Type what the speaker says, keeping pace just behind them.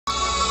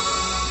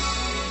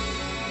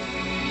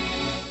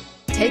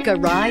Take a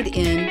ride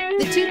in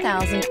the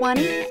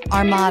 2020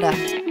 Armada.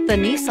 The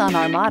Nissan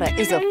Armada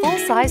is a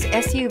full-size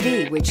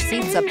SUV which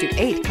seats up to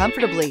 8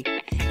 comfortably.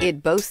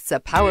 It boasts a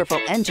powerful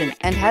engine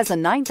and has a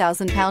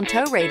 9,000-pound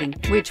tow rating,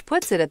 which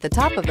puts it at the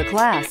top of the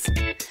class.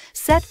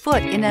 Set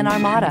foot in an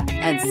Armada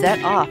and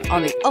set off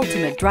on the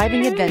ultimate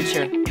driving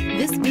adventure.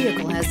 This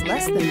vehicle has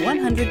less than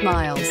 100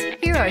 miles.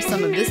 Here are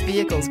some of this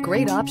vehicle's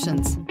great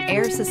options: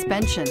 air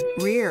suspension,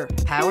 rear,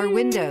 power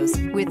windows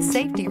with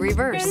safety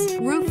reverse,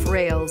 roof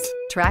rails,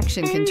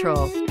 traction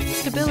control,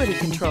 stability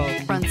control,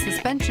 front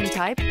suspension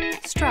type,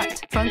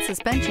 strut, front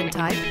suspension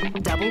type,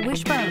 double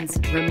wishbones,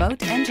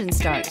 remote engine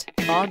start,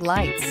 fog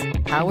lights,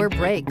 power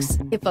brakes.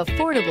 If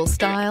affordable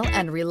style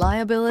and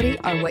reliability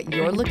are what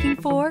you're looking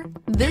for,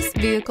 this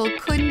vehicle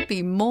couldn't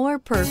be more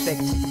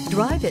perfect.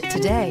 Drive it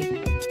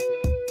today.